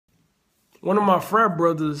one of my frat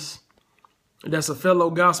brothers that's a fellow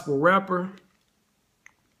gospel rapper,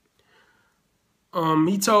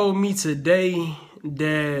 he told me today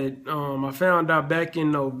that I found out back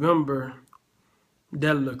in November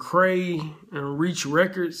that Lecrae and Reach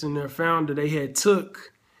Records and their founder, they had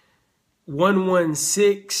took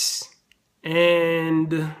 116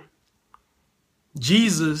 and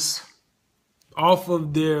Jesus off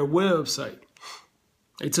of their website.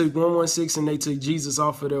 They took 116 and they took Jesus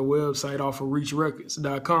off of their website, off of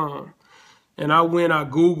reachrecords.com. And I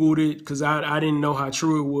Googled it because I didn't know how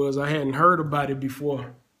true it was. I hadn't heard about it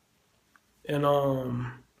before. And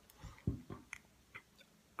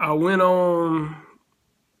I went on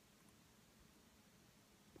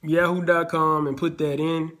yahoo.com and put that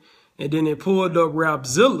in. And then it pulled up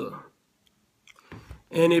Rapzilla.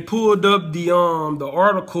 And it pulled up the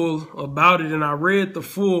article about it. And I read the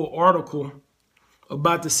full article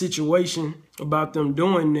about the situation, about them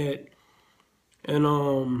doing that. And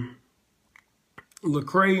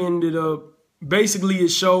Lecrae ended up, basically it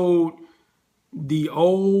showed the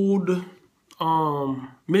old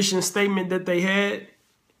mission statement that they had.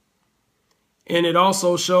 And it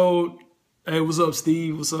also showed, hey, what's up,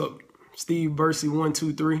 Steve? What's up? Steve Bursey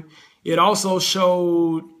 123. It also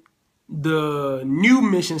showed the new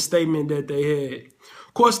mission statement that they had.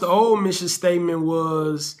 Of course, the old mission statement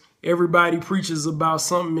was everybody preaches about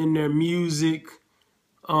something in their music.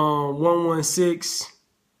 116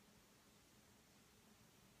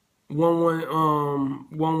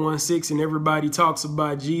 and everybody talks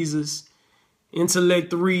about Jesus. Intellect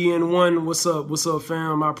 3 and 1. What's up? What's up,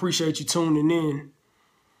 fam? I appreciate you tuning in.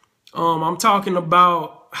 I'm talking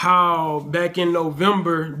about how back in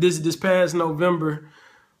November, this past November,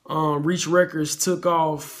 Reach Records took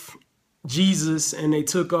off Jesus and they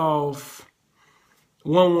took off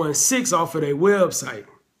 116 off of their website.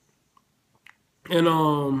 And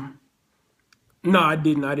no, I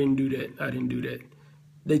didn't do that.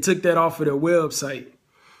 They took that off of their website.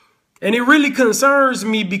 And it really concerns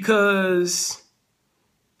me because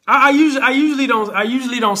I usually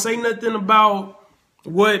don't say nothing about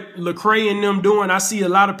what Lecrae and them doing. I see a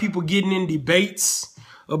lot of people getting in debates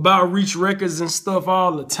about Reach Records and stuff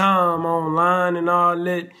all the time online and all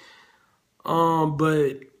that.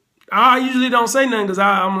 But I usually don't say nothing because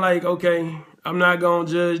I'm like, okay, I'm not going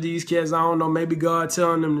to judge these cats. I don't know, maybe God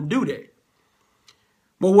telling them to do that.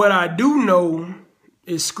 But what I do know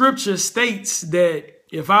is scripture states that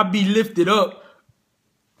if I be lifted up,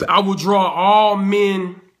 I will draw all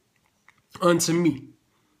men unto me.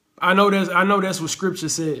 I know that's what scripture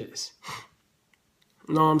says.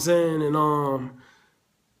 You know what I'm saying? And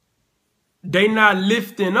they not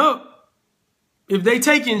lifting up. If they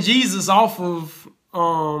taking Jesus off of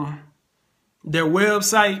their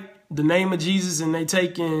website, the name of Jesus, and they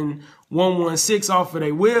taking 116 off of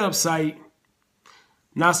their website,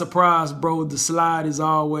 not surprised, bro. The slide is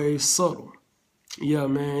always subtle. Yeah,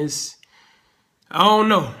 man. I don't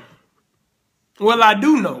know. Well, I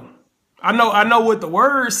do know. I know what the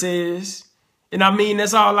word says. And I mean,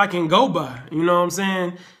 that's all I can go by. You know what I'm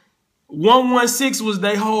saying? 116 was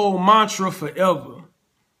their whole mantra forever.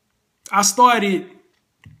 I started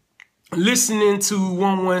listening to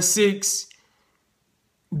 116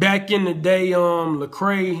 back in the day.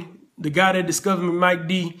 Lecrae, the guy that discovered me, Mike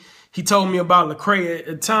D, he told me about Lecrae. At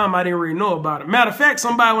the time, I didn't really know about it. Matter of fact,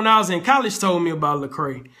 somebody when I was in college told me about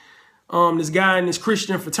Lecrae. This guy in this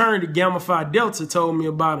Christian fraternity, Gamma Phi Delta, told me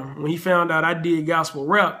about him when he found out I did gospel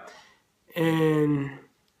rap. And,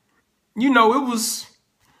 you know, it was,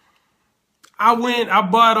 I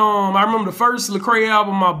remember the first Lecrae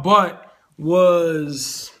album I bought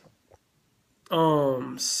was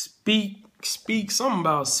Speak, something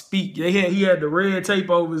about Speak. He had the red tape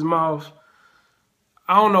over his mouth.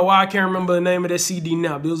 I don't know why I can't remember the name of that CD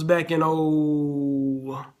now. But it was back in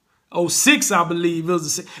 06, I believe. It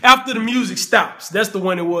was After the Music Stops. That's the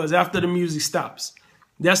one it was. After the Music Stops.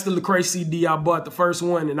 That's the Lecrae CD I bought, the first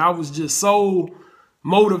one. And I was just so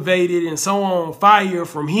motivated and so on fire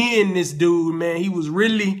from hearing this dude, man. He was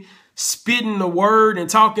really spitting the word and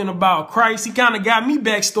talking about Christ. He kind of got me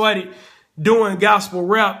back started doing gospel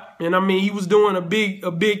rap. And I mean, he was doing a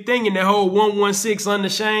big thing in that whole 116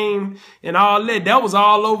 Unashamed and all that. That was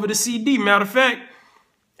all over the CD. Matter of fact,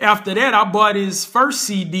 after that, I bought his first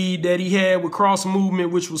CD that he had with Cross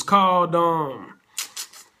Movement, which was called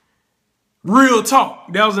Real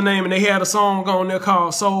Talk. That was the name. And they had a song on there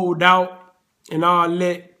called Sold Out and all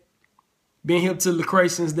that. Been hip to Lecrae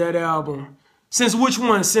since that album. Since which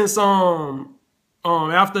one? Since After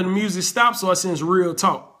the Music Stops or since Real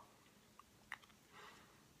Talk?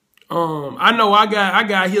 I know I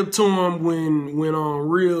got hip to him when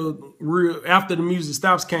real after the Music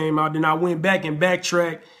Stops came out. Then I went back and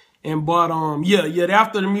backtracked and bought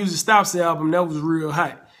after the Music Stops album, that was real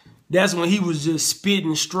hot. That's when he was just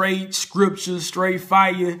spitting straight scriptures, straight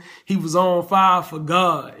fire. He was on fire for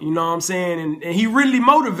God, you know what I'm saying? And he really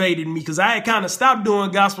motivated me because I had kind of stopped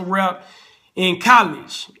doing gospel rap in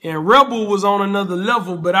college. And Rebel was on another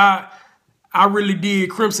level, but I really did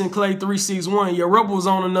Crimson Clay 361. Yeah, Rebel was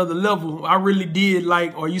on another level. I really did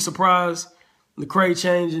like, are you surprised? Lecrae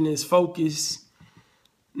changing his focus.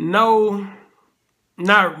 No,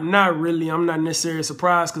 not really. I'm not necessarily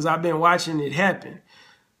surprised because I've been watching it happen.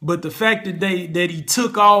 But the fact that he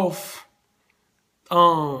took off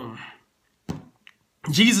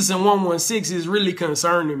Jesus in 116 is really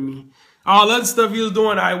concerning me. All other stuff he was doing,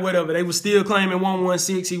 all right, whatever. They were still claiming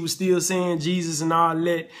 116. He was still saying Jesus and all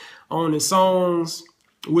that on his songs,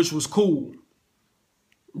 which was cool.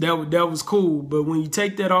 That was cool. But when you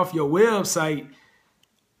take that off your website,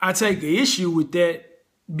 I take an issue with that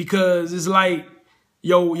because it's like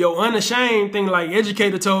your unashamed thing. Like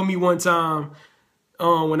Educator told me one time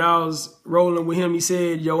when I was rolling with him, he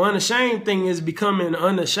said, your unashamed thing is becoming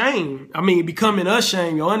unashamed. I mean, becoming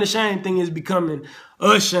ashamed. Your unashamed thing is becoming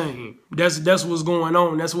ashamed. That's what's going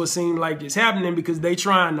on. That's what seems like it's happening because they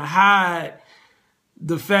trying to hide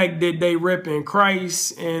the fact that they repping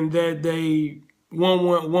Christ and that they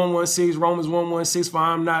 116 Romans 116 for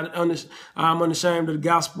I'm unashamed of the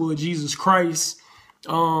gospel of Jesus Christ,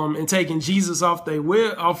 and taking Jesus off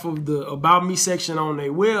of the About Me section on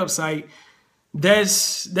their website.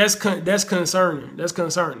 That's concerning. That's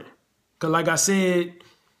concerning. Cause like I said,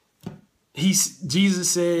 Jesus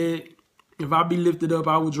said, if I be lifted up,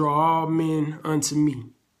 I will draw all men unto me.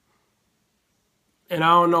 And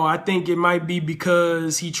I don't know, I think it might be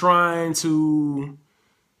because he trying to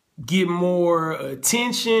get more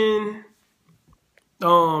attention,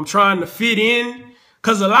 trying to fit in.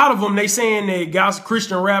 Cause a lot of them, they saying that gospel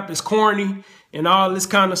Christian rap is corny and all this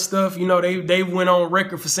kind of stuff. You know, they went on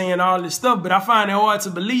record for saying all this stuff, but I find it hard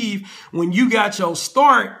to believe when you got your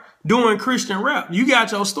start doing Christian rap. You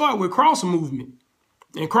got your start with Cross Movement.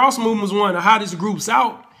 And Cross Movement was one of the hottest groups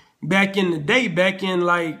out back in the day, back in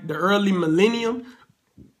like the early millennium.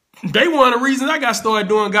 They one of the reasons I got started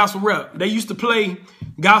doing gospel rap. They used to play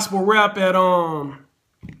gospel rap at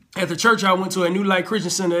the church I went to at New Light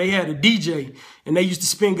Christian Center. They had a DJ and they used to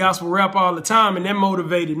spin gospel rap all the time, and that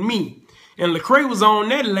motivated me. And Lecrae was on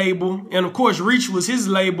that label, and of course Reach was his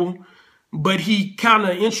label, but he kind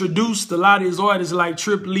of introduced a lot of his artists like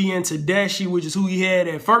Trip Lee and Tedaschi, which is who he had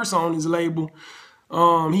at first on his label.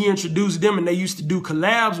 He introduced them, and they used to do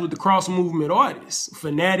collabs with the Cross Movement artists,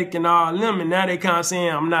 Fanatic and all them. And now they kind of saying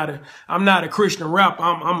I'm not a Christian rapper,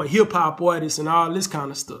 I'm a hip hop artist and all this kind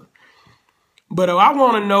of stuff. But I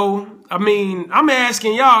want to know. I mean, I'm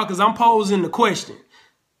asking y'all because I'm posing the question.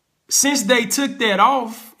 Since they took that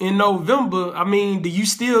off in November, I mean, do you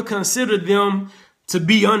still consider them to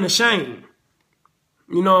be unashamed?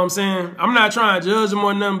 You know what I'm saying? I'm not trying to judge them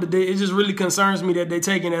or nothing, but it just really concerns me that they're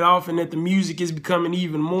taking it off and that the music is becoming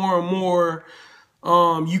even more and more,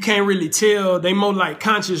 you can't really tell. They more like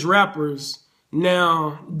conscious rappers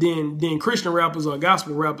now than Christian rappers or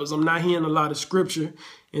gospel rappers. I'm not hearing a lot of scripture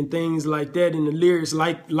and things like that in the lyrics,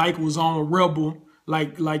 like was on Rebel,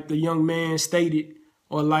 like the young man stated,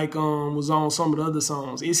 or like was on some of the other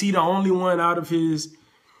songs. Is he the only one out of his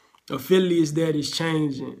affiliates that is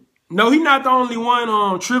changing? No, he's not the only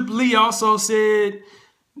one. Trip Lee also said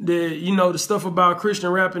that, you know, the stuff about Christian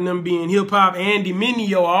rap and them being hip hop. Andy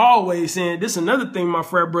Mineo are always saying, this is another thing my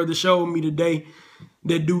frat brother showed me today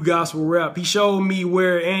that do gospel rap. He showed me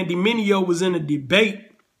where Andy Mineo was in a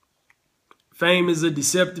debate. Fame is a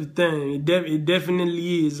deceptive thing. It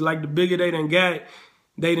definitely is. Like the bigger they done got,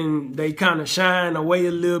 they kind of shine away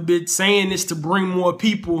a little bit, saying this to bring more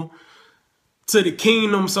people to the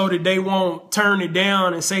kingdom so that they won't turn it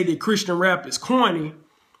down and say that Christian rap is corny.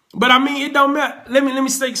 But I mean, it don't matter. Let me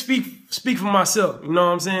speak for myself. You know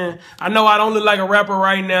what I'm saying? I know I don't look like a rapper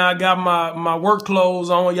right now. I got my work clothes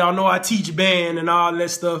on. Y'all know I teach band and all that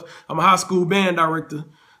stuff. I'm a high school band director.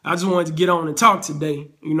 I just wanted to get on and talk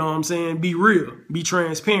today. You know what I'm saying? Be real, be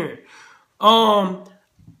transparent. All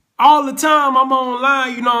the time I'm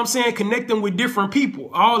online, you know what I'm saying, connecting with different people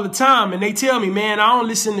all the time. And they tell me, man, I don't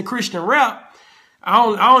listen to Christian rap. I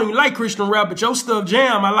don't even like Christian rap, but your stuff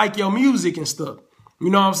jam. I like your music and stuff.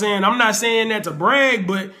 You know what I'm saying? I'm not saying that to brag,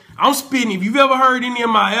 but I'm spitting. If you've ever heard any of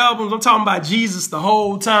my albums, I'm talking about Jesus the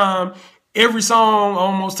whole time. Every song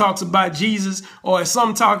almost talks about Jesus, or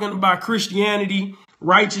some talking about Christianity,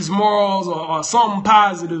 righteous morals, or something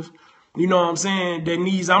positive. You know what I'm saying? That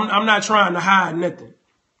needs, I'm not trying to hide nothing.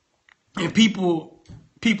 and people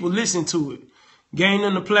listen to it,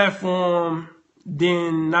 gaining the platform,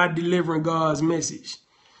 then not delivering God's message.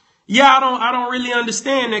 Yeah, I don't really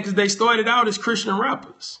understand that, because they started out as Christian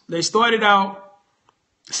rappers. They started out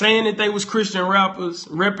saying that they was Christian rappers,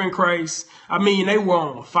 repping Christ. I mean, they were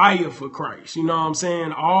on fire for Christ. You know what I'm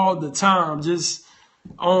saying? All the time, just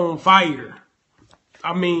on fire.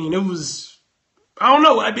 I mean, it was, I don't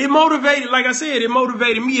know. It motivated, like I said, it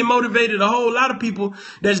motivated me. It motivated a whole lot of people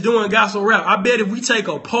that's doing gospel rap. I bet if we take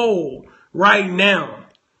a poll right now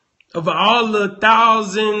of all the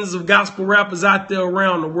thousands of gospel rappers out there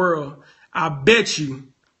around the world, I bet you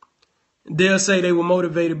they'll say they were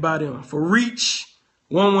motivated by them. For reach,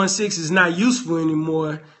 116 is not useful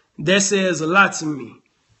anymore. That says a lot to me.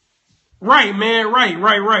 Right, man.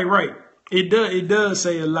 Right. It does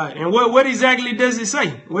say a lot. And what exactly does it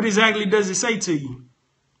say? What exactly does it say to you?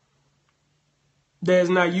 That's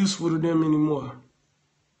not useful to them anymore.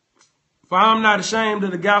 For I'm not ashamed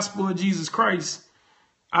of the gospel of Jesus Christ.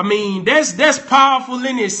 I mean, that's powerful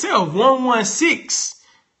in itself. 116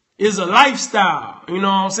 is a lifestyle. You know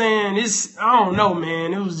what I'm saying? I don't know,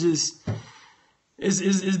 man. It was just,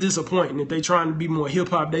 it's disappointing that they trying to be more hip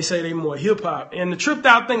hop. They say they more hip hop. And the tripped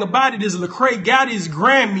out thing about it is Lecrae got his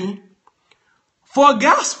Grammy for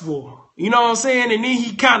gospel. You know what I'm saying? And then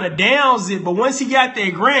he kind of downs it. But once he got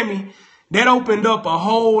that Grammy, that opened up a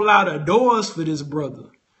whole lot of doors for this brother.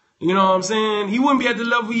 You know what I'm saying? He wouldn't be at the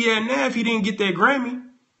level he at now if he didn't get that Grammy.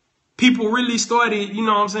 People really started, you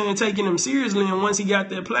know what I'm saying, taking him seriously. And once he got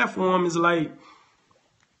that platform, it's like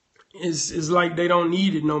they don't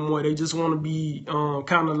need it no more. They just want to be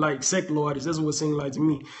kind of like secular artists. That's what it seems like to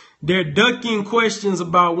me. They're ducking questions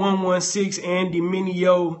about 116, Andy,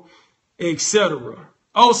 Mineo, etc.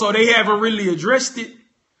 Oh, so they haven't really addressed it?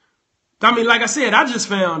 I mean, like I said, I just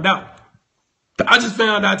found out.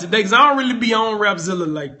 Today, because I don't really be on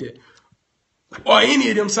Rapzilla like that. Or any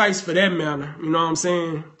of them sites for that matter. You know what I'm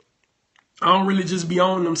saying? I don't really just be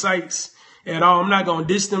on them sites at all. I'm not going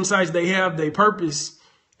to diss them sites. They have their purpose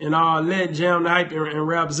and all that, Jam the Hype and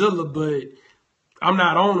Rapzilla, but I'm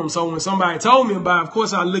not on them. So when somebody told me about it, of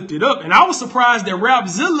course I looked it up. And I was surprised that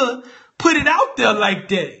Rapzilla put it out there like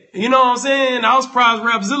that. You know what I'm saying? I was surprised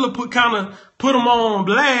Rapzilla put them on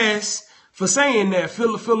blast for saying that.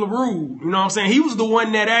 Philip Rule. You know what I'm saying? He was the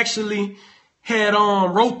one that actually had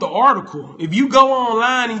wrote the article. If you go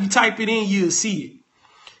online and you type it in, you'll see it.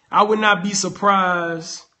 I would not be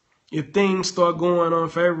surprised if things start going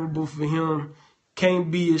unfavorable for him.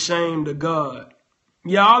 Can't be ashamed of God.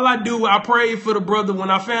 Yeah, all I prayed for the brother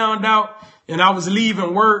when I found out and I was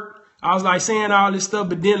leaving work. I was like saying all this stuff,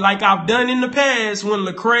 but then like I've done in the past when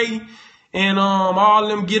Lecrae and all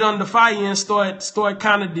them get under fire and start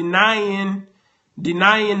kind of denying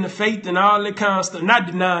the faith and all that kind of stuff. Not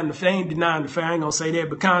denying the faith, ain't denying the faith, I ain't gonna say that,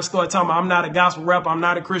 but kind of start talking about I'm not a gospel rapper, I'm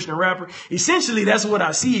not a Christian rapper. Essentially, that's what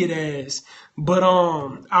I see it as. But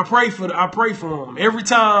I pray for them. Every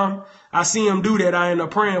time I see them do that, I end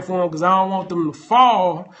up praying for them because I don't want them to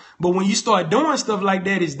fall. But when you start doing stuff like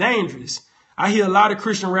that, it's dangerous. I hear a lot of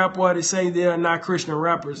Christian rap artists say they're not Christian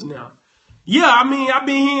rappers now. Yeah, I mean, I've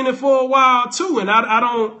been hearing it for a while too, and I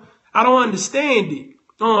don't understand it.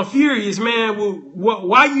 I'm furious, man. Well,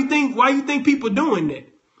 why you think people doing that?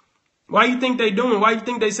 Why you think they doing? Why you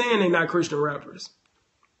think they saying they not Christian rappers?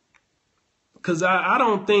 Because I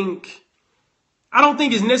don't think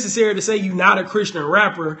it's necessary to say you're not a Christian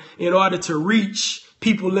rapper in order to reach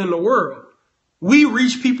people in the world. We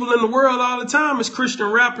reach people in the world all the time as Christian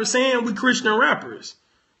rappers saying we Christian rappers.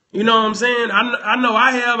 You know what I'm saying? I know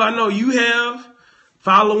I have. I know you have.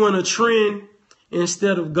 Following a trend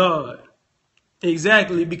instead of God.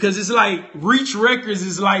 Exactly. Because it's like Reach Records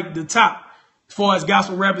is like the top as far as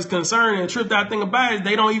gospel rap is concerned. And the tripped out thing about it is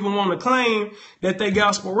they don't even want to claim that they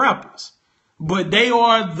gospel rappers. But they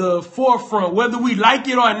are the forefront. Whether we like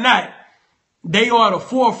it or not, they are the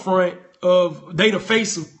forefront of, they the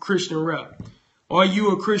face of Christian rap. Are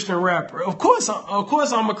you a Christian rapper? Of course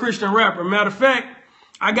I'm a Christian rapper. Matter of fact,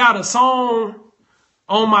 I got a song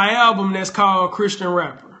on my album that's called Christian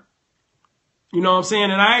Rapper. You know what I'm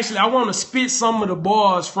saying? And I want to spit some of the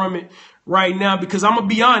bars from it right now because I'm going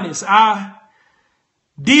to be honest. I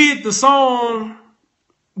did the song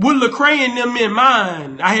with Lecrae and them in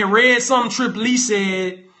mind. I had read something Trip Lee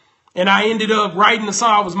said, and I ended up writing the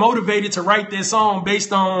song. I was motivated to write that song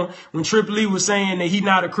based on when Trip Lee was saying that he's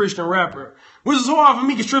not a Christian rapper. Which is hard for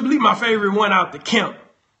me because Trip Lee my favorite one out the camp.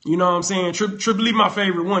 You know what I'm saying? Trip Lee my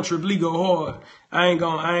favorite one. Trip Lee go hard. I ain't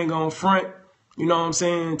gonna front. You know what I'm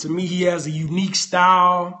saying? To me, he has a unique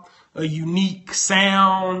style, a unique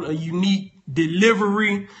sound, a unique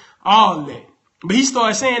delivery, all that. But he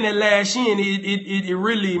started saying that last year, and it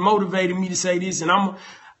really motivated me to say this. And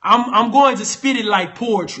I'm going to spit it like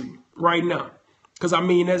poetry right now, because I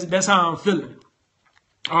mean that's how I'm feeling.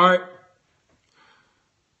 All right.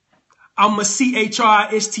 I'm a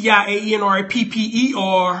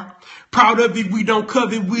CHRISTIANRAPPER. Proud of it, we don't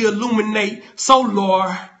covet, we illuminate.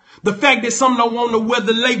 Solar. The fact that some don't want to wear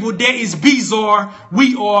the label, that is bizarre.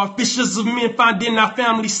 We are fishers of men finding our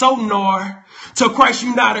family sonar. To Christ,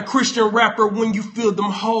 you not a Christian rapper when you feel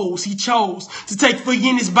them hoes. He chose to take for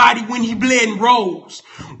in his body when he bled and rose.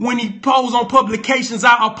 When he posed on publications,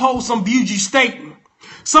 I oppose some views you stating.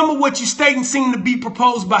 Some of what you stating seem to be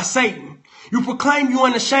proposed by Satan. You proclaim you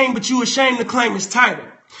unashamed, but you ashamed to claim his title.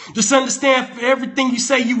 Just understand for everything you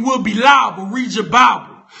say, you will be liable. Read your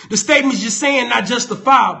Bible. The statements you're saying not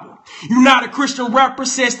justifiable. You're not a Christian rapper,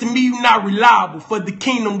 says to me you're not reliable. For the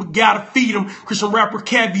kingdom, we gotta feed them. Christian rapper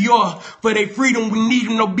caviar. For their freedom, we need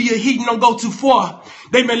them. Don't be a heat, don't go too far.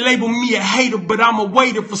 They may label me a hater, but I'm a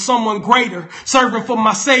waiter for someone greater. Serving for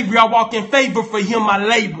my savior, I walk in favor, for him I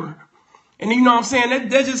labor. And you know what I'm saying?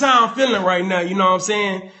 That's just how I'm feeling right now. You know what I'm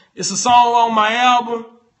saying? It's a song on my album.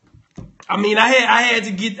 I mean, I had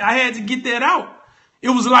to get that out. It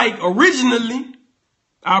was like originally,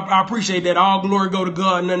 I appreciate that. All glory go to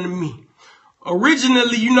God, none to me.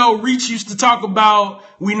 Originally, you know, Reach used to talk about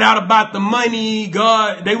we not about the money,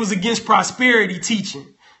 God. They was against prosperity teaching.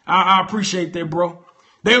 I appreciate that, bro.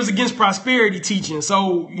 They was against prosperity teaching.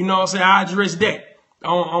 So, you know what I'm saying? I addressed that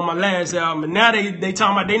on my last album. And now they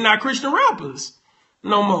talking about they not Christian rappers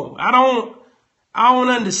no more. I don't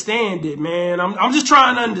understand it, man. I'm just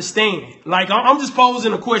trying to understand. Like, I'm just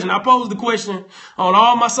posing a question. I posed the question on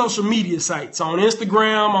all my social media sites, on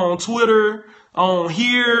Instagram, on Twitter, on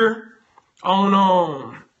here,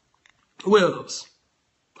 on, what else?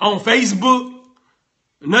 On Facebook.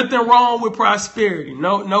 Nothing wrong with prosperity.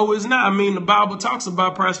 No, it's not. I mean, the Bible talks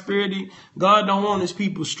about prosperity. God don't want his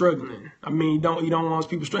people struggling. I mean, he don't want his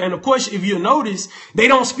people struggling. And of course, if you notice, they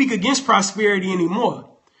don't speak against prosperity anymore.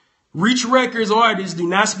 Reach Records artists do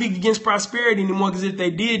not speak against prosperity anymore, because if they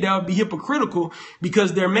did, that would be hypocritical,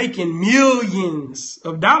 because they're making millions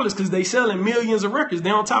of dollars because they selling millions of records.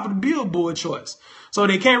 They're on top of the Billboard charts. So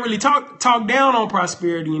they can't really talk down on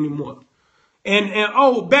prosperity anymore. And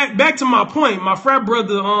oh, back to my point, my frat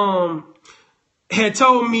brother had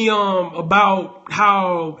told me about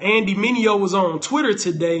how Andy Mineo was on Twitter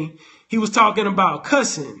today. He was talking about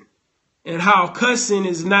cussing and how cussing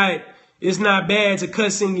is not. It's not bad to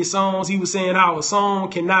cuss in your songs. He was saying how a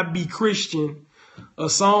song cannot be Christian. A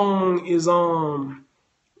song is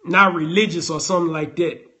not religious or something like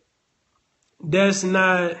that. That's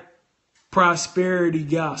not prosperity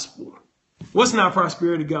gospel. What's not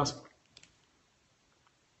prosperity gospel?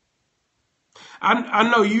 I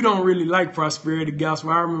know you don't really like prosperity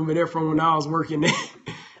gospel. I remember that from when I was working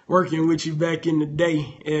with you back in the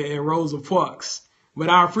day at Rosa Parks.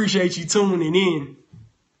 But I appreciate you tuning in.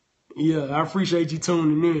 Yeah, I appreciate you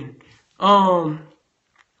tuning in.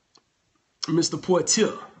 Mr.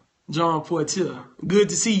 Portier, John Portier. Good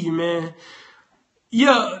to see you, man.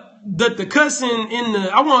 Yeah, the cussing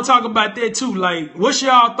I want to talk about that too. Like, what's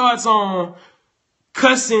y'all thoughts on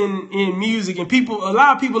cussing in music? And a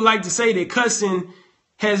lot of people like to say that cussing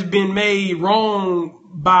has been made wrong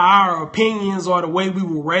by our opinions or the way we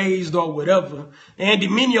were raised or whatever. Andy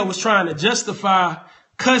Mineo was trying to justify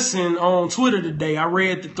cussing on Twitter today. I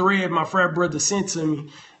read the thread my frat brother sent to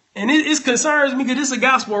me, and it concerns me because this is a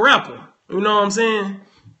gospel rapper. You know what I'm saying?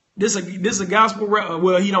 This a gospel rapper.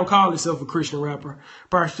 Well, he don't call himself a Christian rapper.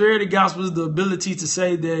 Prosperity gospel is the ability to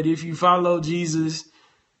say that if you follow Jesus,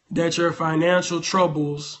 that your financial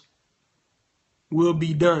troubles will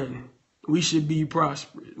be done. We should be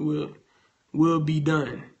prosperous. Will be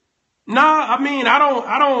done. Nah, I mean, I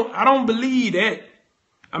don't believe that.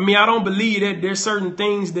 I mean, I don't believe that there's certain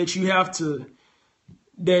things that you have to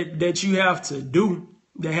that you have to do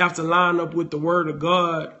that have to line up with the word of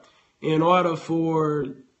God in order for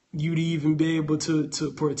you to even be able to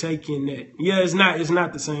partake in that. Yeah, it's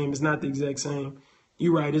not the same. It's not the exact same.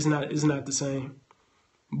 You're right, it's not the same.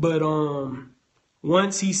 But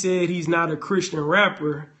once he said he's not a Christian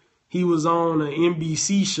rapper, he was on an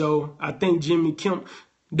NBC show. I think Jimmy Kimmel.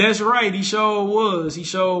 That's right, he sure was.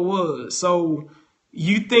 So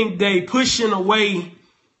you think they pushing away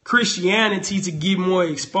Christianity to get more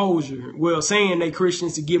exposure? Well, saying they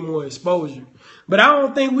Christians to get more exposure. But I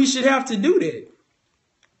don't think we should have to do that.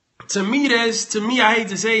 To me, I hate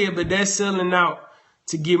to say it, but that's selling out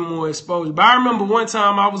to get more exposure. But I remember one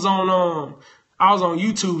time I was on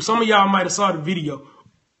YouTube. Some of y'all might have saw the video.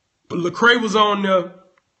 But Lecrae was on there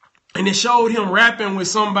And it showed him rapping with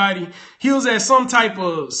somebody. He was at some type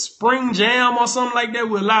of spring jam or something like that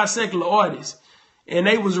with a lot of secular artists. And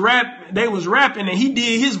they was rapping and he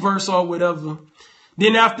did his verse or whatever.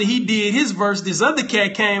 Then after he did his verse, this other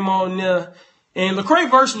cat came on there. And Lecrae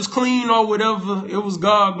verse was clean or whatever. It was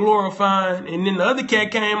God glorifying. And then the other cat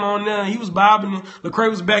came on there. He was bobbing. Lecrae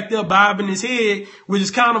was back there bobbing his head, which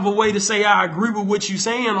is kind of a way to say, I agree with what you're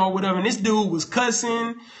saying or whatever. And this dude was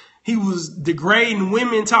cussing. He was degrading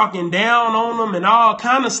women, talking down on them and all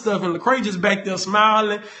kind of stuff. And Lecrae just back there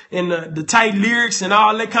smiling and the tight lyrics and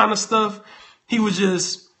all that kind of stuff. He was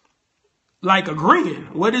just like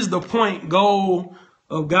agreeing. What is the goal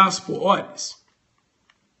of gospel artists?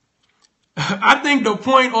 I think the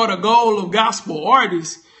point or the goal of gospel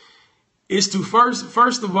artists is to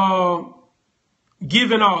first of all,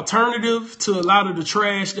 give an alternative to a lot of the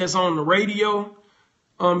trash that's on the radio.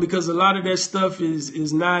 Because a lot of that stuff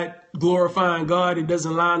is not glorifying God. It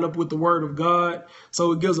doesn't line up with the word of God.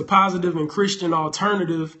 So it gives a positive and Christian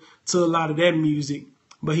alternative to a lot of that music.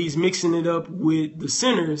 But he's mixing it up with the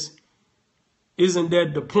sinners. Isn't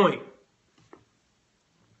that the point?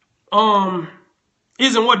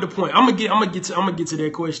 Isn't what the point? I'm gonna get to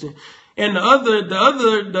that question. And the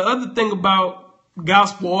other thing about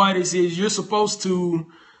gospel artists is you're supposed to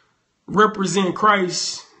represent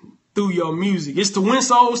Christ through your music. It's to win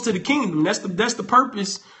souls to the kingdom. That's the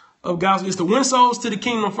purpose of gospel. It's to win souls to the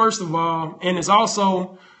kingdom, first of all, and it's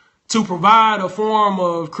also to provide a form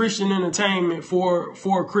of Christian entertainment for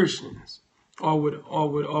Christians or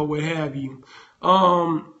what have you.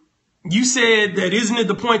 You said that isn't it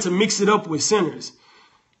the point to mix it up with sinners?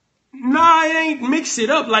 Nah, it ain't mix it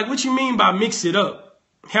up. Like, what you mean by mix it up?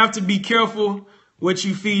 Have to be careful what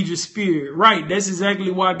you feed your spirit. Right. That's exactly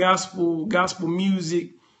why gospel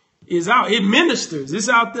music is out. It ministers. It's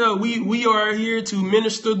out there. We are here to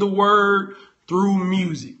minister the word through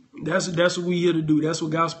music. That's what we here to do. That's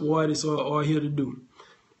what gospel artists are here to do.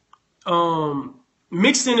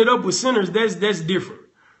 Mixing it up with sinners, that's different.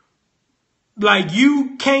 Like,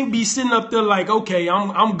 you can't be sitting up there like, okay,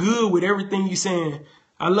 I'm good with everything you're saying.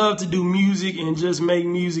 I love to do music and just make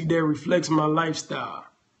music that reflects my lifestyle.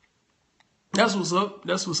 That's what's up.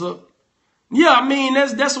 That's what's up. Yeah, I mean,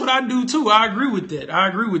 that's what I do too. I agree with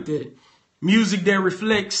that. Music that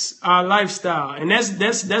reflects our lifestyle. And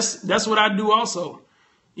that's what I do also.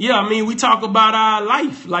 Yeah, I mean, we talk about our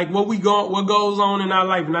life, like what goes on in our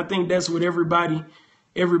life. And I think that's what everybody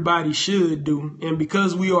should do. And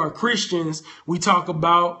because we are Christians, we talk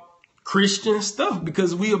about Christian stuff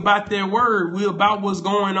because we about that word. We about what's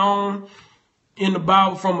going on in the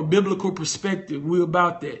Bible from a biblical perspective. We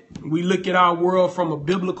about that. We look at our world from a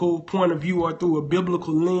biblical point of view or through a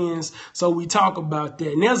biblical lens. So we talk about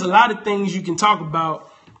that. And there's a lot of things you can talk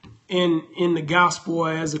about in the gospel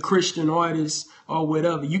or as a Christian artist or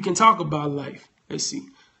whatever. You can talk about life. Let's see.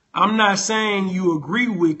 I'm not saying you agree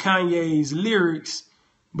with Kanye's lyrics,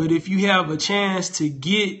 but if you have a chance to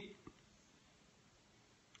get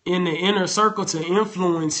in the inner circle to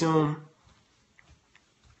influence him,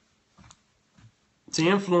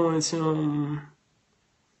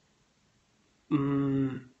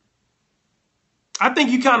 I think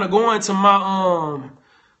you kind of go into my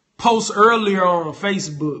post earlier on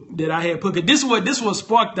Facebook that I had put. This what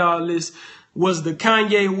sparked all this was the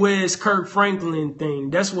Kanye West Kirk Franklin thing.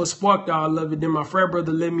 That's what sparked all of it. Then my frat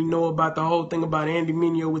brother let me know about the whole thing about Andy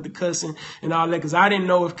Mineo with the cussing and all that, because I didn't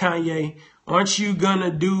know if Kanye, aren't you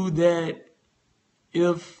gonna do that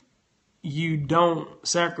if you don't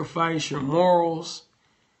sacrifice your morals?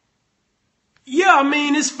 Yeah, I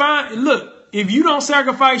mean, it's fine. Look, if you don't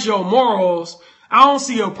sacrifice your morals, I don't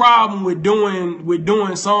see a problem with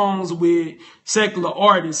doing songs with secular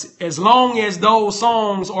artists as long as those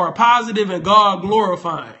songs are positive and God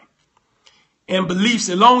glorifying and beliefs,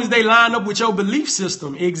 as long as they line up with your belief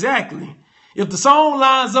system. Exactly. If the song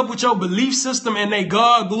lines up with your belief system and they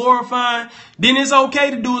God glorifying, then it's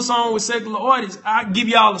okay to do a song with secular artists. I give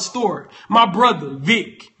y'all a story. My brother,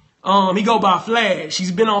 Vic, he go by Flash.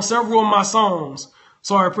 He's been on several of my songs.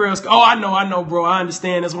 Sorry, prayers. Oh, I know, bro. I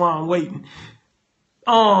understand. That's why I'm waiting.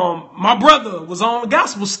 My brother was on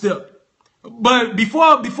Gospel Step, but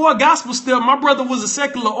before Gospel Step, my brother was a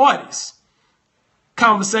secular artist.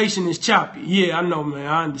 Conversation is choppy. Yeah, I know, man.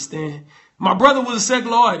 I understand. My brother was a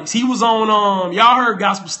secular artist. He was on, y'all heard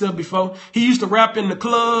Gospel Step before. He used to rap in the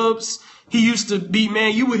clubs. He used to be,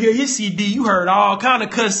 man, you would hear his CD. You heard all kind of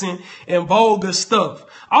cussing and vulgar stuff.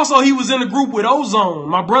 Also, he was in a group with Ozone.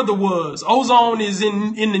 My brother was. Ozone is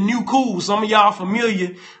in the New Cool. Some of y'all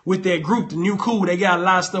familiar with that group, the New Cool. They got a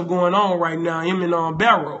lot of stuff going on right now. Him and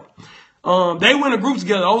Barrow. They were in a group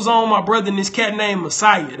together. Ozone, my brother, and this cat named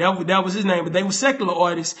Messiah. That was his name, but they were secular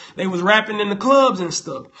artists. They was rapping in the clubs and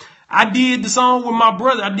stuff. I did the song with my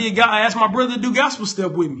brother. I asked my brother to do gospel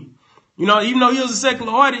step with me. You know, even though he was a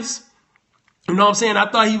secular artist, you know what I'm saying? I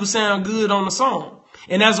thought he would sound good on the song.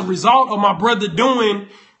 And as a result of my brother doing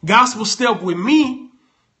gospel step with me,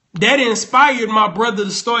 that inspired my brother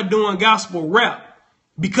to start doing gospel rap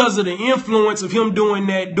because of the influence of him doing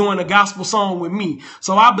a gospel song with me.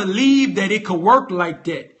 So I believe that it could work like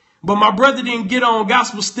that. But my brother didn't get on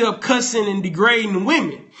gospel step cussing and degrading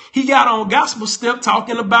women. He got on gospel step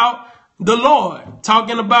talking about the Lord,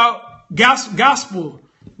 talking about gospel,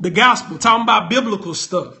 talking about biblical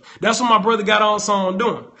stuff. That's what my brother got on song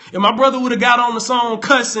doing. If my brother would have got on the song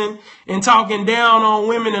cussing and talking down on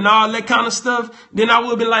women and all that kind of stuff, then I would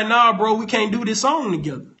have been like, nah, bro, we can't do this song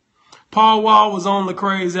together. Paul Wall was on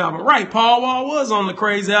Lecrae's album. Right, Paul Wall was on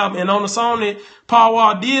Lecrae's album. And on the song that Paul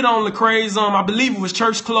Wall did on Lecrae's, I believe it was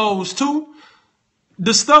Church Clothes too,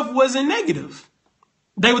 the stuff wasn't negative.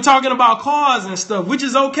 They were talking about cars and stuff, which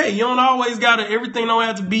is okay. You don't always everything don't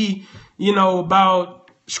have to be,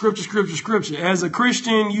 about scripture. As a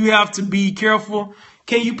Christian, you have to be careful.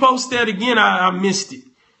 Can you post that again? I missed it.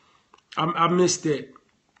 I missed that.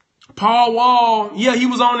 Paul Wall, yeah, he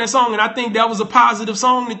was on that song, and I think that was a positive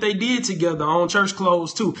song that they did together on Church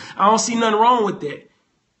Clothes too. I don't see nothing wrong with that.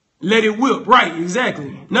 Let It Whip, right,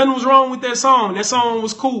 exactly. Nothing was wrong with that song. That song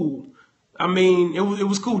was cool. I mean, it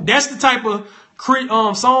was cool. That's the type of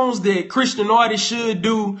songs that Christian artists should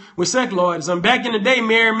do with secular artists. Back in the day,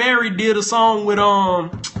 Mary did a song with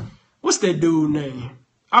what's that dude name?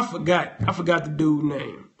 I forgot the dude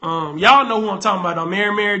name. Y'all know who I'm talking about.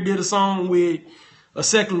 Mary did a song with a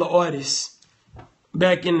secular artist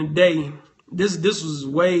back in the day. This was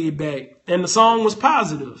way back, and the song was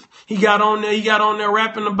positive. He got on there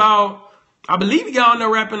rapping about, I believe he got on there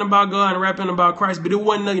rapping about God and rapping about Christ, but it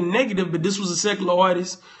wasn't nothing negative. But this was a secular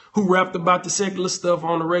artist who rapped about the secular stuff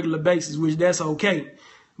on a regular basis, which that's okay.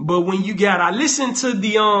 But when I listened to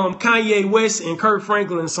the Kanye West and Kirk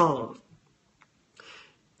Franklin song,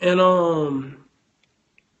 and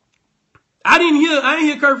I didn't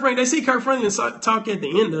hear Kirk Franklin. They see Kirk Franklin talk at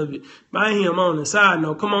the end of it, but I didn't hear him on the side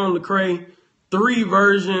note. Come on, Lecrae, 3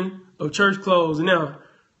 version of Church Clothes. Now,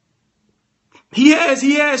 he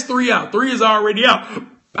has 3 out. 3 is already out.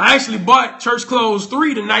 I actually bought Church Clothes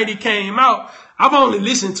 3 the night it came out. I've only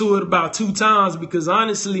listened to it about 2 times because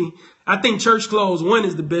honestly, I think Church Clothes 1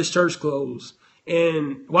 is the best Church Clothes.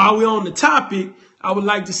 And while we're on the topic, I would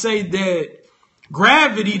like to say that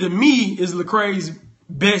Gravity to me is Lecrae's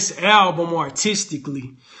best album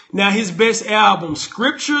artistically. Now his best album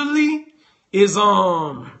scripturally is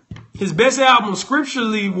was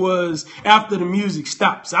After the Music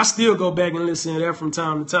Stops. I still go back and listen to that from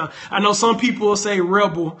time to time. I know some people will say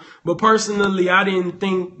Rebel, but personally I didn't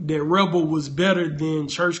think that Rebel was better than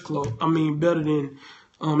better than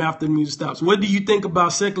After the Music Stops. What do you think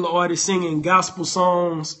about secular artists singing gospel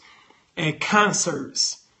songs at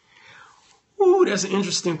concerts? Ooh, that's an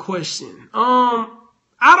interesting question. I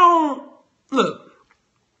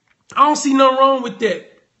don't see nothing wrong with that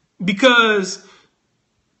because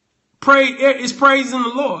it's praising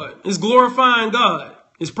the Lord. It's glorifying God.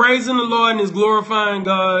 It's praising the Lord and it's glorifying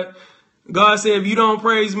God. God said, if you don't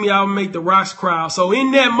praise me, I'll make the rocks cry. So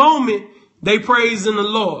in that moment, they praising the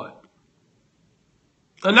Lord.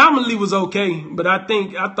 Anomaly was okay, but I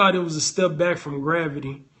thought it was a step back from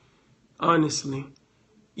Gravity, honestly.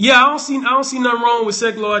 Yeah, I don't see nothing wrong with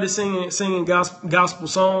secular artists singing gospel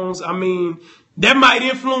songs. I mean, that might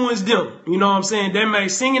influence them. You know what I'm saying? That may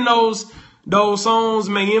singing those songs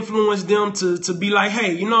may influence them to be like,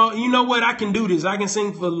 hey, you know what? I can do this. I can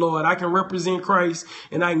sing for the Lord. I can represent Christ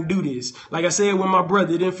and I can do this. Like I said with my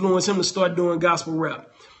brother, it influenced him to start doing gospel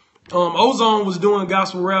rap. Ozone was doing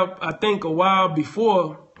gospel rap, I think, a while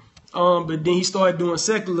before. But then he started doing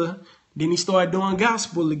secular. Then he started doing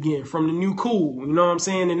gospel again from the new cool, you know what I'm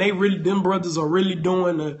saying? And them brothers are really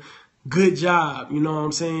doing a good job, you know what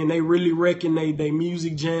I'm saying? They really reckon they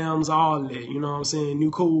music jams, all that, you know what I'm saying?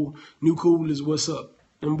 New cool is what's up.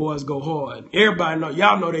 Them boys go hard. Everybody know,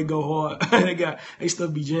 y'all know they go hard. they still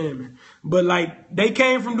be jamming. But like, they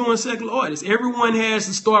came from doing secular artists. Everyone has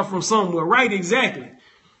to start from somewhere, right? Exactly.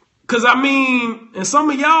 Cause I mean, and some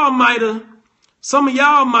of y'all might have,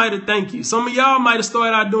 thank you. Some of y'all might have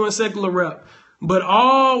started out doing secular rap, but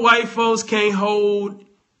all white folks can't hold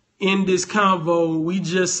in this convo. We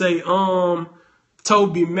just say,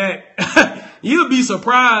 Toby Mac. You'll be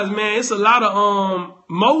surprised, man. It's a lot of,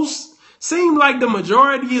 seem like the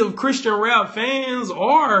majority of Christian rap fans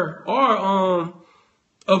are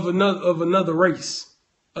of another race.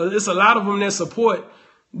 It's a lot of them that support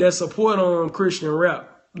that support Christian rap.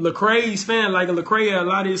 Lecrae's fan, like Lecrae at a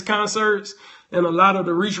lot of his concerts and a lot of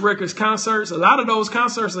the Reach Records concerts, a lot of those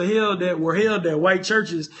concerts were held at white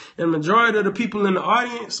churches, and the majority of the people in the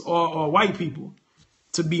audience are white people.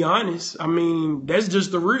 To be honest, I mean, that's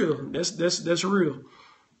just the real. That's real.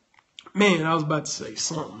 Man, I was about to say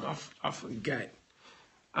something. I forgot.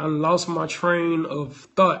 I lost my train of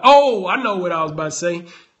thought. Oh, I know what I was about to say.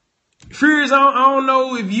 Fears, I don't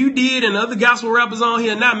know if you did and other gospel rappers on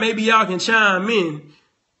here or not. Maybe y'all can chime in.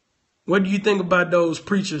 What do you think about those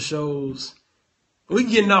preacher shows? We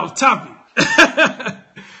getting off topic.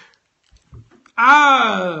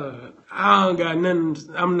 I don't got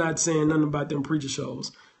nothing. I'm not saying nothing about them preacher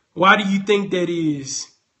shows. Why do you think that is?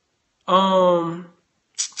 I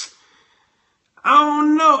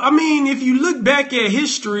don't know. I mean, if you look back at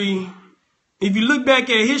history,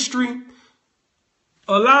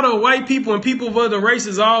 a lot of white people and people of other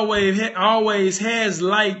races always has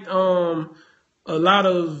liked a lot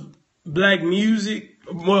of black music,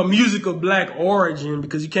 well, music of black origin,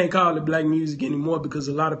 because you can't call it black music anymore because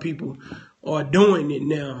a lot of people are doing it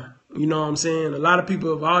now. You know what I'm saying? A lot of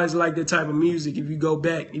people have always liked that type of music. If you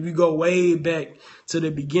go way back to the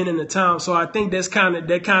beginning of time. So I think that kind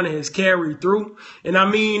of has carried through. And I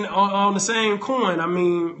mean, on the same coin, I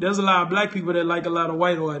mean, there's a lot of black people that like a lot of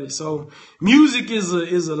white artists. So music is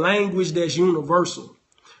a language that's universal.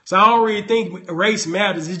 So I don't really think race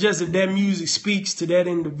matters. It's just if that music speaks to that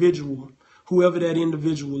individual, whoever that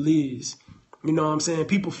individual is. You know what I'm saying?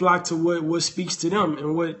 People flock to what speaks to them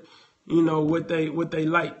and what they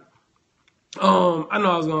like. I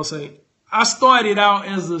know I was going to say, I started out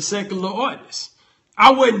as a secular artist.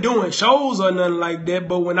 I wasn't doing shows or nothing like that,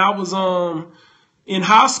 but when I was in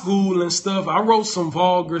high school and stuff, I wrote some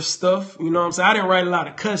vulgar stuff. You know what I'm saying? I didn't write a lot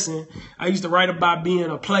of cussing. I used to write about being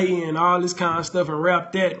a player and all this kind of stuff and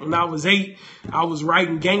rap that. When I was 8, I was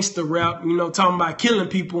writing gangster rap, talking about killing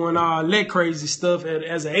people and all that crazy stuff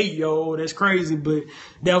as an 8-year-old. That's crazy, but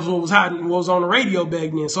that was what was hot and what was on the radio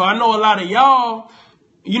back then. So I know a lot of y'all,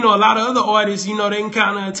 a lot of other artists, they can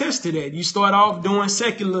kind of attest to that. You start off doing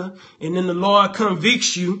secular and then the Lord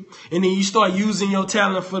convicts you and then you start using your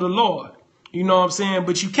talent for the Lord. You know what I'm saying?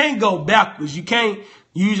 But you can't go backwards. You can't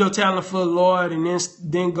use your talent for the Lord and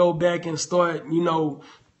then go back and start,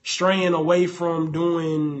 straying away from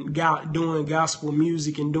doing gospel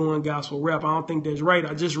music and doing gospel rap. I don't think that's right.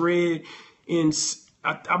 I just read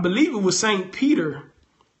I believe it was St. Peter,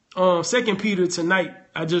 2 Peter tonight.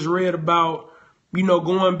 I just read about,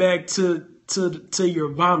 going back to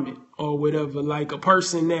your vomit or whatever, like a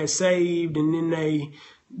person that's saved and then they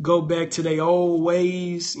go back to their old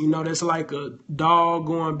ways. That's like a dog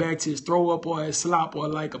going back to his throw up or his slop, or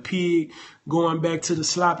like a pig going back to the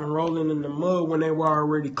slop and rolling in the mud when they were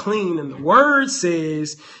already clean. And the word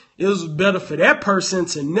says it was better for that person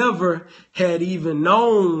to never had even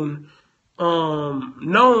known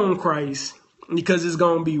Christ, because it's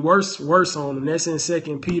going to be worse on them. That's in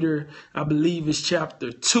 2 Peter, I believe it's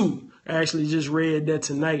chapter 2. I actually just read that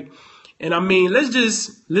tonight. And I mean, let's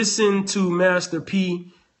just listen to Master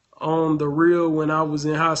P on the real when I was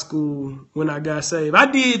in high school, when I got saved. I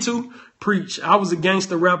did too, preach. I was a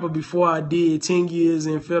gangster rapper before I did 10 years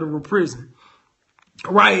in federal prison.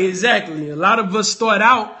 Right, exactly. A lot of us start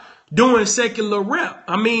out doing secular rap.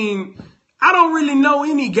 I mean, I don't really know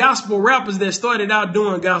any gospel rappers that started out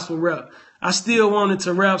doing gospel rap. I still wanted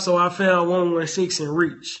to rap, so I found 116 and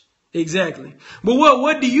Reach. Exactly. But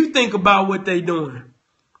what do you think about what they doing?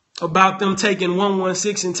 About them taking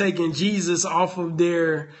 116 and taking Jesus off of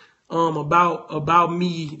their about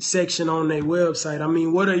me section on their website. I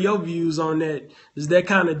mean, what are your views on that? Does that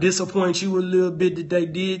kind of disappoint you a little bit that they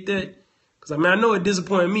did that? Because I mean, I know it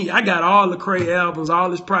disappointed me. I got all the Lecrae albums, all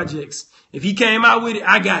his projects. If he came out with it,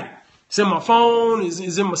 I got it. It's in my phone, it's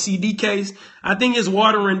in my CD case. I think it's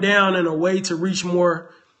watering down in a way to reach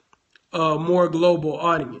more global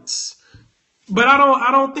audience. But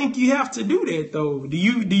I don't think you have to do that though. Do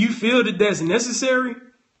you feel that that's necessary?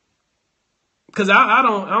 Because I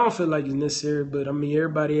don't feel like it's necessary, but I mean,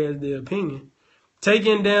 everybody has their opinion.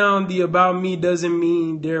 Taking down the about me doesn't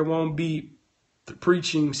mean there won't be the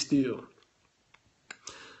preaching still.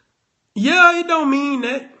 Yeah, it don't mean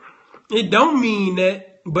that. It don't mean that.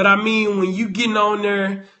 But I mean, when you getting on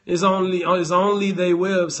there, it's only their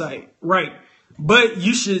website, right? But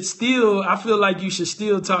you should still, I feel like you should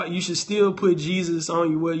still put Jesus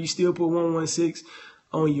on your web. You still put 116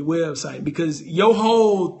 on your website, because your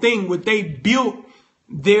whole thing, what they built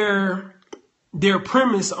their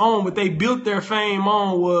premise on, what they built their fame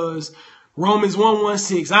on, was Romans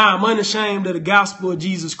 1:16, I am unashamed of the gospel of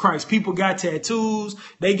Jesus Christ. People got tattoos.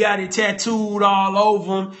 They got it tattooed all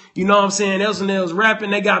over them. You know what I'm saying? Elsonel's rapping.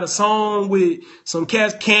 They got a song with some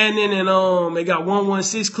cats Cannon and they got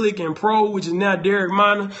 116 Click and Pro, which is now Derek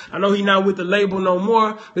Minor. I know he's not with the label no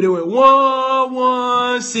more, but it went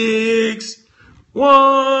 116,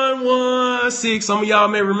 116. Some of y'all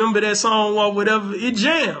may remember that song or whatever. It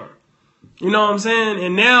jammed. You know what I'm saying?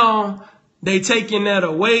 And now they taking that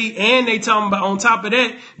away, and they talking about, on top of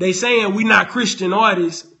that, they saying we not Christian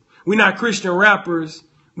artists, we not Christian rappers,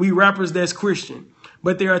 we rappers that's Christian.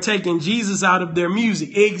 But they are taking Jesus out of their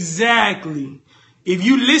music. Exactly. If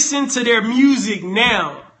you listen to their music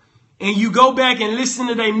now, and you go back and listen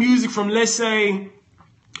to their music from, let's say,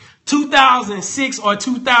 2006 or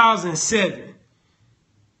 2007,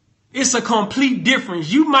 it's a complete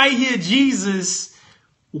difference. You might hear Jesus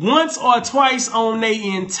once or twice on their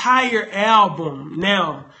entire album.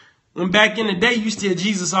 Now, when back in the day, you used to hear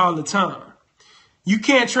Jesus all the time. You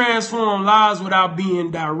can't transform lives without being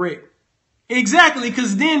direct. Exactly,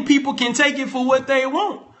 because then people can take it for what they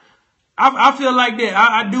want. I feel like that.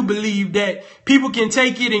 I do believe that people can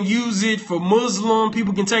take it and use it for Muslim.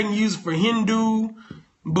 People can take it and use it for Hindu.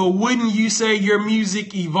 But wouldn't you say your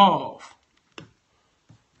music evolved?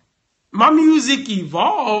 My music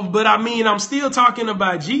evolved, but I mean, I'm still talking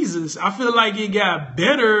about Jesus. I feel like it got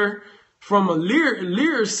better from a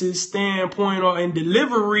lyricist standpoint, and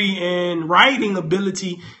delivery and writing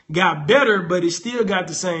ability got better, but it still got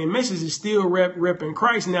the same message. It's still repping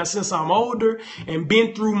Christ. Now, since I'm older and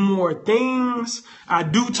been through more things, I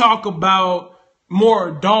do talk about more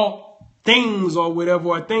adult things or whatever,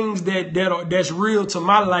 or things that's real to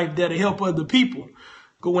my life that'll help other people.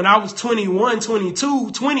 Because when I was 21,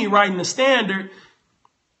 22, 20 writing the standard,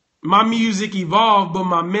 my music evolved, but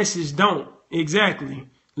my message don't. Exactly.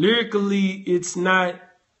 Lyrically, it's not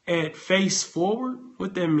at face forward.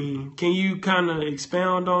 What that mean? Can you kind of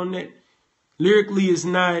expound on that? Lyrically, it's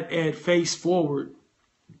not at face forward.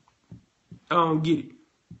 I don't get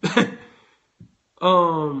it.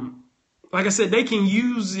 Like I said, they can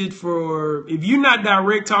use it for, if you're not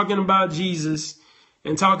direct talking about Jesus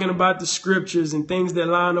and talking about the scriptures and things that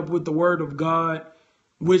line up with the word of God,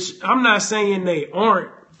 which I'm not saying they aren't.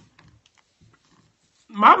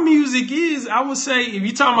 My music is, I would say, if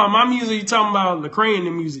you're talking about my music, you're talking about Lecrae and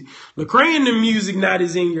the music. Lecrae and the music not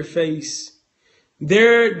as in your face.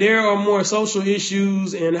 There are more social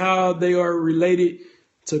issues and how they are related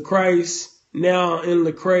to Christ now in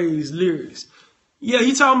Lecrae's lyrics. Yeah,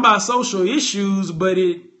 he's talking about social issues, but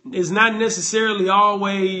it is not necessarily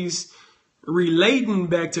always relating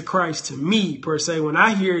back to Christ to me, per se. When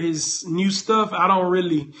I hear his new stuff, I don't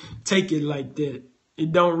really take it like that.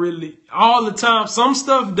 It don't really, all the time. Some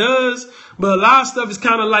stuff does, but a lot of stuff is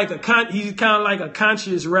kind of like he's kind of like a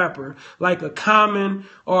conscious rapper, like a Common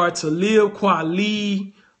or a Talib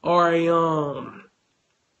Kweli or a,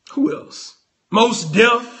 who else? Mos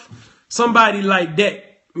Def, somebody like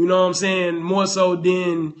that. You know what I'm saying? More so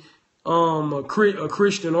than a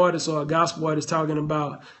Christian artist or a gospel artist talking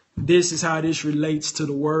about this is how this relates to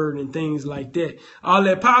the word and things like that. All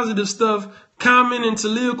that positive stuff, Common and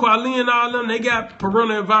Talib Kweli and all them, they got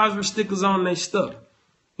parental advisory stickers on their stuff.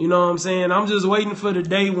 You know what I'm saying? I'm just waiting for the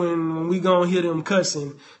day when we gonna hear them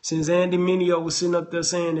cussing. Since Andy Mineo was sitting up there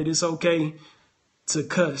saying that it's okay to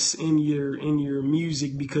cuss in your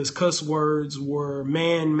music because cuss words were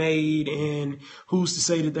man-made, and who's to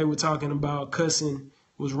say that they were talking about cussing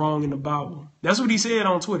was wrong in the Bible? That's what he said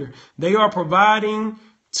on Twitter. They are providing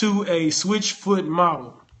to a switchfoot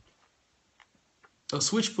model. A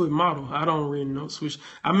switchfoot model. I don't really know.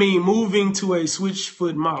 Moving to a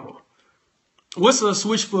switchfoot model. What's a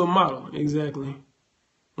switchfoot model exactly?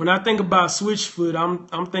 When I think about switchfoot, I'm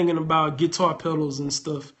thinking about guitar pedals and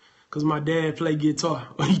stuff. Because my dad played guitar.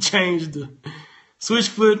 He changed the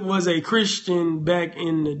switchfoot was a Christian back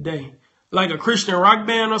in the day. Like a Christian rock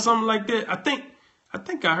band or something like that. I think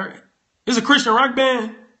I heard. It's a Christian rock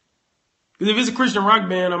band. Because if it's a Christian rock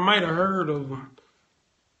band, I might have heard of them.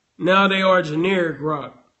 Now they are generic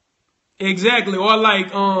rock. Exactly. Or like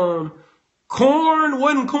Korn.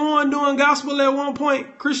 Wasn't Korn doing gospel at one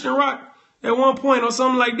point? Christian rock at one point or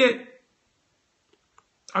something like that.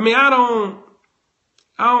 I mean, I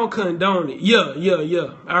don't condone it. Yeah.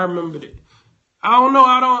 I remember that. I don't know.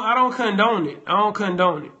 I don't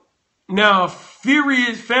condone it. Now,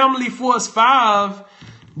 Furious Family Force 5,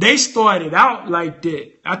 they started out like that.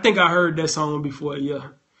 I think I heard that song before, yeah.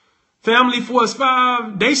 Family Force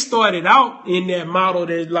 5, they started out in that model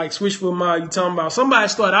that like switchfoot model you talking about. Somebody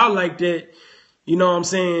started out like that, you know what I'm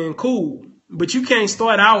saying? Cool. But you can't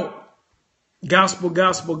start out gospel,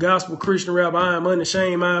 Christian rap, I am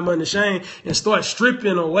unashamed, and start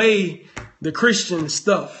stripping away the Christian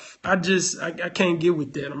stuff. I can't get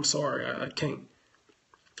with that. I'm sorry. I can't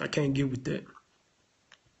get with that.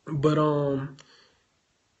 But, I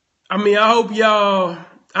mean, I hope y'all,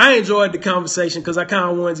 I enjoyed the conversation because I kind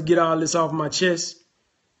of wanted to get all this off my chest.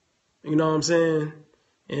 You know what I'm saying?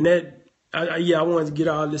 And I wanted to get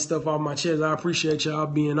all this stuff off my chest. I appreciate y'all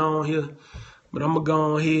being on here. But I'm going to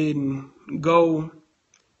go ahead and go.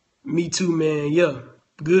 Me too, man. Yeah.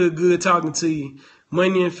 Good talking to you.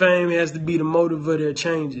 Money and fame has to be the motive of their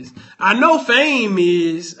changes. I know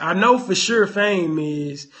for sure fame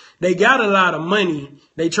is. They got a lot of money.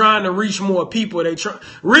 They trying to reach more people.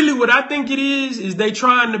 Really what I think it is they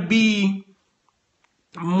trying to be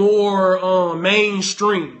more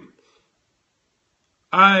mainstream.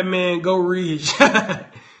 All right, man, go Ridge.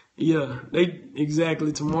 Yeah,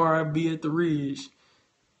 exactly. Tomorrow I'll be at the Ridge.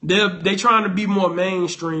 They trying to be more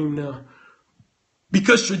mainstream now.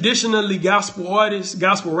 Because traditionally gospel artists,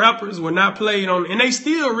 gospel rappers were not played on, and they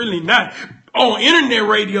still really not. On internet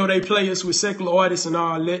radio, they play us with secular artists and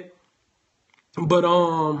all that. But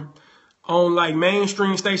on like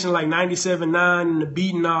mainstream stations like 97.9 and The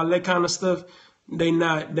Beat and all that kind of stuff, they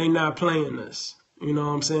not playing us. You know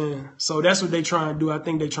what I'm saying? So that's what they trying to do. I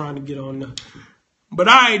think they trying to get on there. But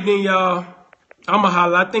all right then, y'all. I'ma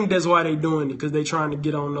holler. I think that's why they doing it, because they trying to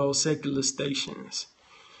get on those secular stations.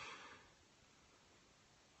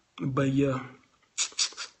 But yeah.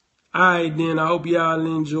 All right then. I hope y'all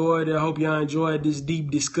enjoyed it. I hope y'all enjoyed this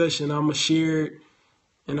deep discussion. I'ma share it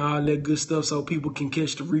and all that good stuff so people can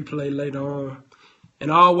catch the replay later on.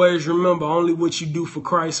 And always remember, only what you do for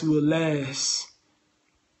Christ will last.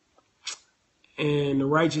 And the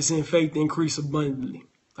righteous in faith increase abundantly.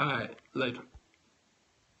 All right, later.